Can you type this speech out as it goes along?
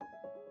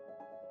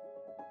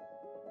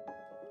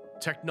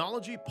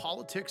Technology,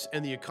 politics,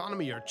 and the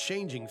economy are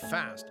changing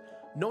fast.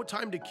 No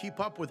time to keep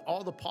up with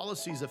all the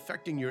policies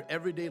affecting your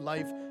everyday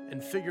life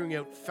and figuring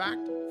out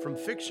fact from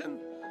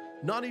fiction?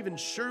 Not even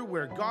sure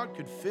where God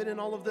could fit in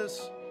all of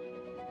this?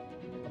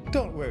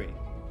 Don't worry,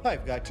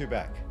 I've got your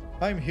back.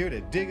 I'm here to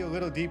dig a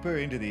little deeper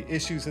into the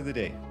issues of the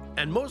day.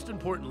 And most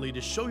importantly,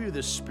 to show you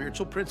the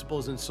spiritual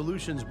principles and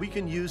solutions we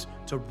can use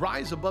to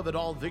rise above it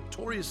all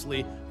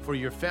victoriously for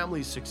your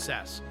family's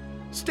success.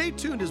 Stay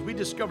tuned as we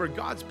discover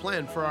God's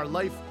plan for our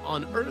life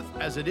on earth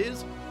as it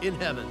is in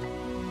heaven.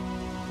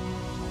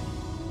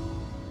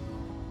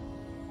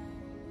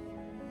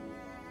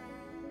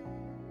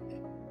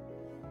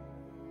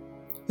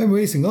 I'm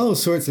raising all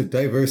sorts of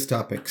diverse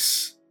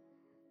topics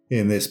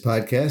in this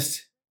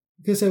podcast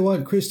because I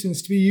want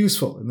Christians to be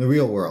useful in the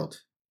real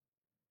world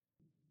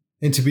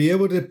and to be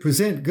able to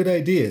present good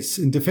ideas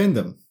and defend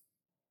them.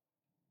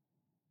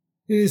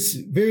 It is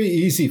very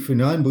easy for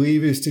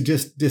non-believers to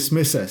just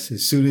dismiss us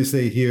as soon as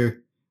they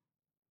hear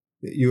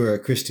that you are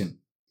a Christian.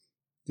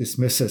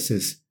 Dismiss us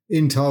as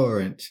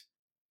intolerant.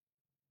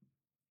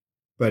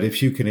 But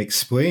if you can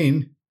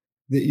explain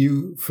that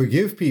you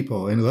forgive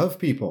people and love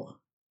people,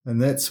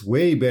 and that's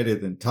way better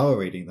than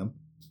tolerating them.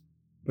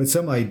 But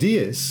some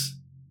ideas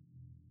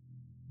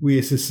we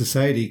as a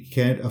society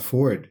can't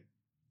afford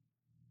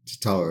to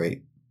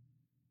tolerate.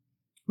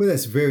 Well,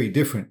 that's very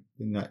different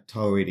than not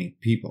tolerating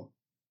people.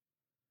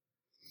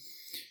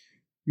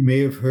 You may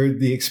have heard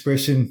the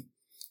expression,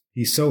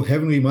 he's so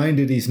heavenly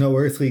minded, he's no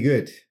earthly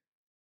good.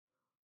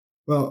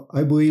 Well,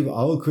 I believe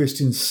all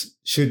Christians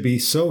should be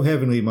so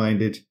heavenly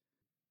minded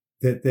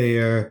that they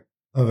are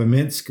of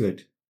immense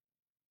good.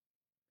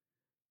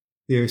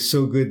 They are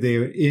so good they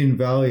are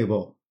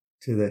invaluable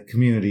to the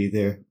community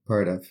they're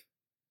part of.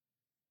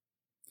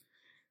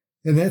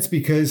 And that's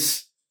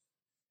because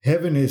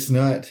heaven is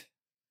not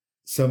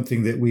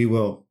something that we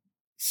will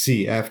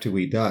see after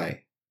we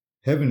die.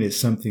 Heaven is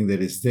something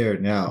that is there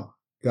now.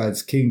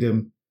 God's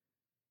kingdom,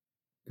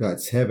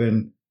 God's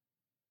heaven,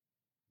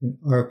 and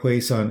our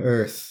place on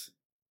earth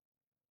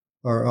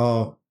are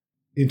all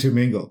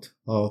intermingled,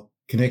 all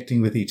connecting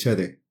with each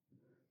other.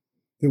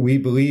 That we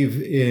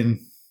believe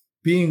in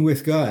being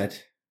with God,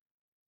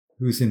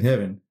 who's in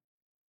heaven,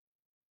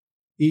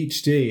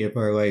 each day of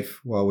our life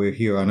while we're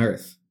here on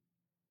earth.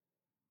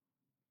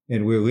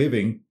 And we're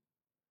living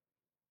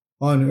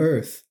on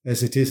earth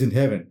as it is in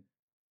heaven,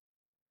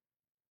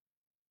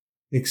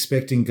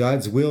 expecting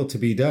God's will to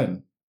be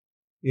done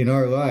in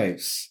our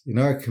lives, in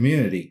our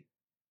community,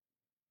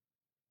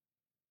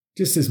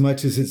 just as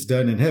much as it's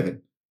done in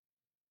heaven.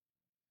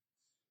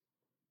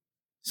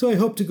 So I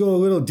hope to go a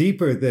little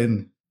deeper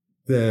than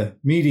the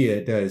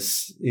media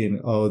does in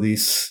all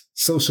these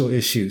social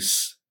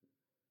issues.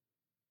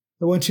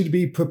 I want you to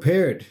be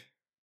prepared.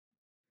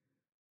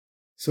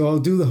 So I'll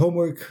do the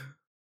homework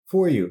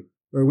for you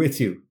or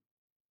with you.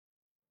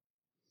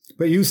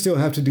 But you still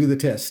have to do the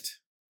test.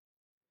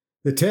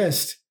 The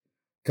test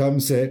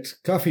comes at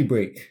coffee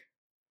break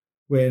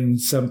when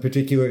some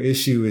particular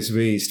issue is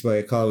raised by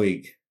a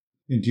colleague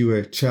and you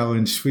are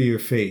challenged for your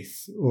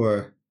faith,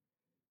 or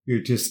you're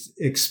just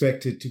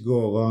expected to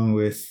go along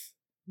with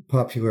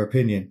popular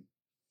opinion.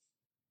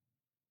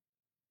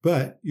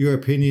 But your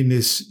opinion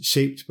is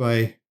shaped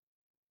by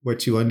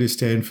what you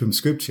understand from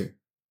Scripture,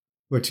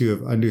 what you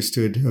have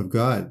understood of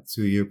God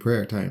through your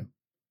prayer time.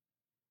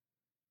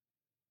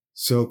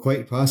 So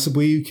quite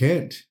possibly you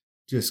can't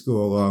just go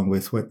along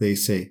with what they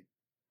say.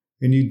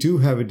 And you do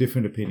have a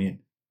different opinion,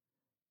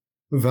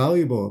 a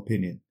valuable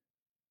opinion.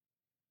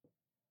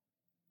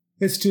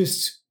 Let's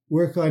just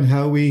work on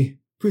how we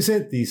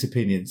present these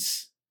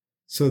opinions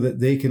so that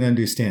they can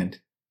understand.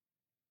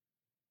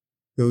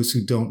 Those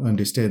who don't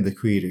understand the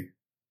Creator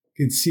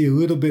can see a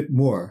little bit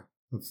more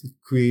of the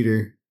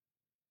Creator,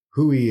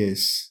 who He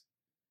is,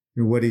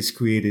 and what He's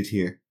created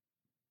here.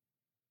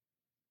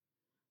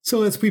 So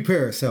let's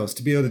prepare ourselves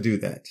to be able to do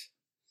that.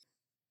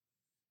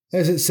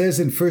 As it says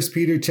in 1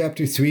 Peter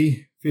chapter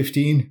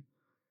 3:15,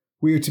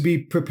 we are to be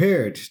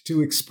prepared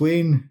to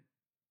explain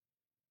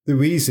the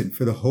reason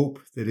for the hope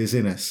that is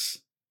in us.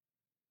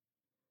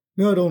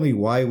 Not only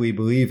why we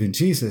believe in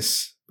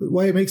Jesus, but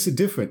why it makes a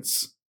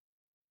difference.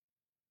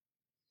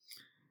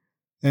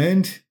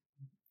 And,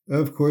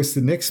 of course,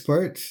 the next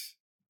part,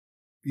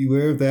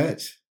 beware of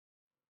that.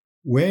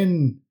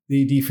 When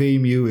they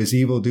defame you as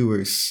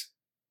evildoers,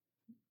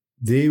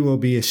 they will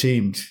be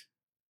ashamed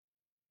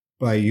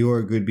by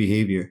your good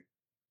behavior.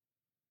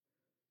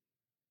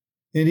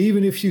 And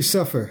even if you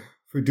suffer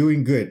for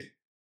doing good,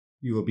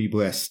 you will be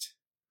blessed.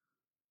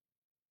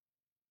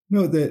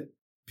 Note that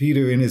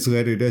Peter in his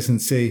letter doesn't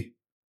say,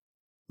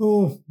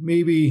 oh,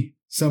 maybe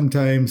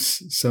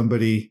sometimes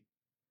somebody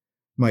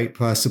might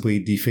possibly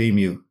defame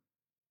you,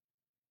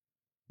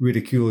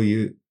 ridicule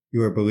you,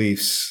 your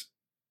beliefs,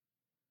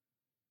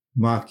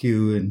 mock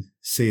you and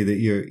say that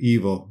you're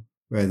evil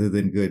rather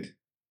than good.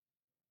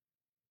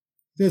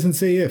 It doesn't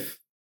say if,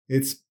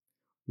 it's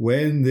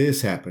when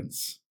this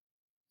happens.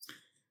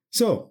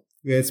 So,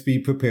 let's be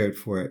prepared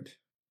for it.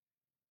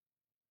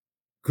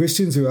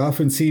 Christians are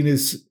often seen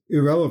as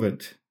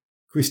irrelevant.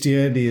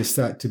 Christianity is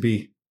thought to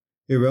be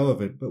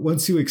irrelevant. But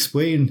once you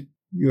explain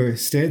your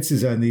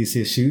stances on these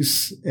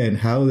issues and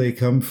how they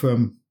come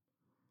from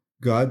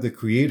God, the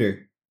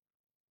Creator,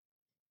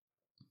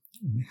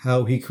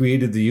 how He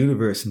created the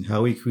universe and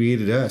how He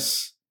created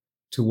us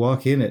to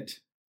walk in it,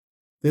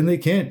 then they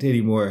can't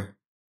anymore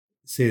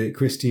say that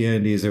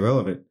Christianity is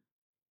irrelevant.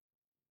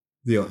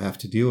 They'll have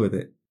to deal with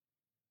it.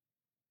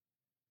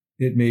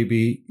 It may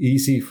be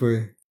easy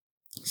for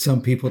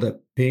some people to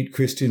paint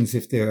Christians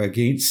if they're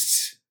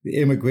against the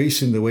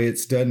immigration the way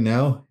it's done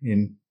now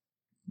in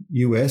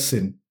US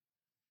and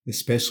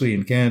especially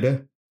in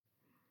Canada.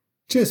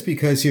 Just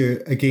because you're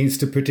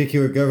against a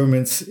particular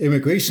government's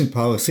immigration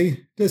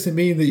policy doesn't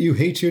mean that you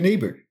hate your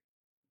neighbor.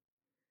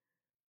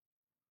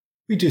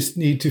 We just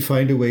need to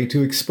find a way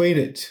to explain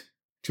it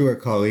to our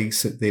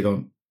colleagues that they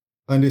don't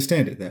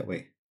understand it that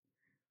way.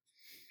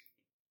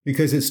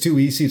 Because it's too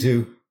easy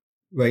to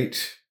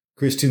write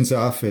Christians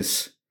off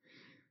as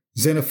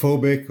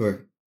xenophobic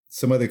or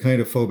some other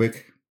kind of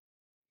phobic.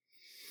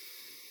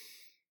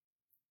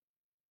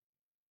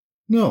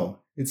 No,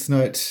 it's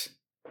not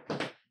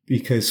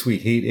because we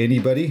hate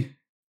anybody.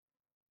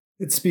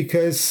 It's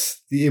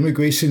because the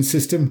immigration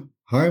system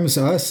harms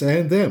us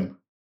and them.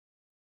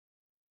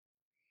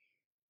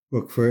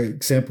 Look, for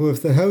example,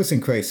 of the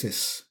housing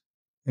crisis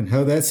and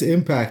how that's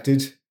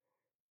impacted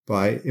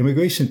by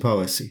immigration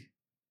policy.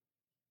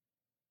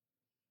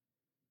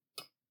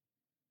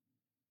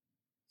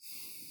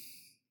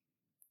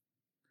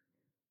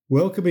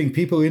 Welcoming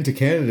people into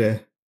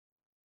Canada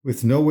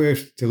with nowhere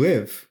to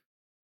live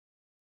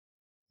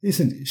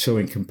isn't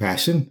showing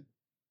compassion.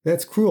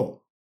 That's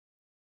cruel.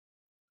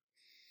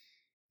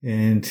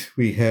 And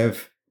we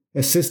have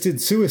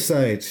assisted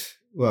suicide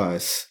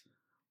laws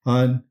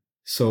on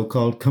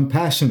so-called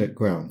compassionate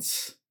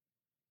grounds.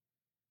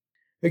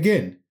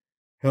 Again,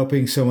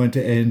 helping someone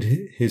to end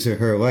his or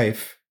her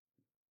life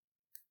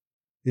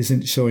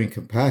isn't showing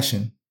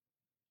compassion.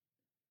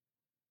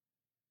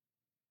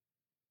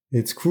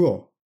 It's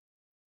cruel.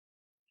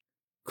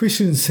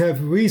 Christians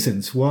have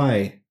reasons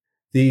why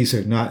these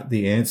are not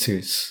the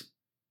answers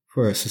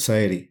for our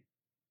society.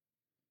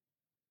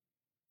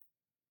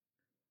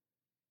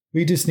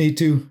 We just need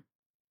to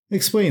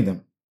explain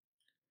them.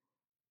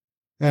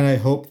 And I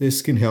hope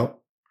this can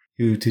help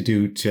you to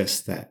do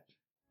just that.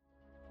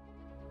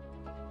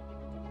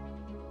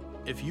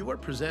 If you are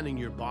presenting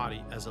your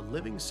body as a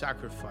living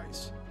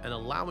sacrifice and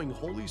allowing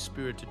Holy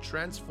Spirit to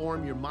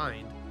transform your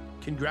mind,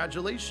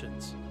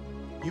 congratulations.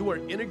 You are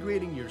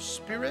integrating your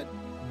spirit,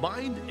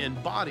 mind,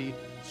 and body,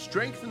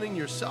 strengthening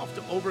yourself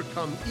to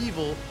overcome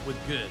evil with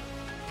good.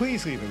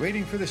 Please leave a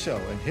rating for the show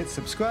and hit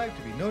subscribe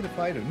to be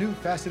notified of new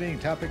fascinating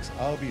topics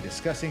I'll be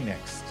discussing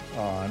next,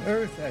 on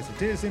earth as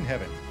it is in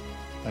heaven.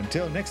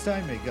 Until next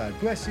time, may God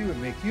bless you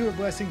and make you a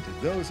blessing to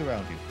those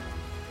around you.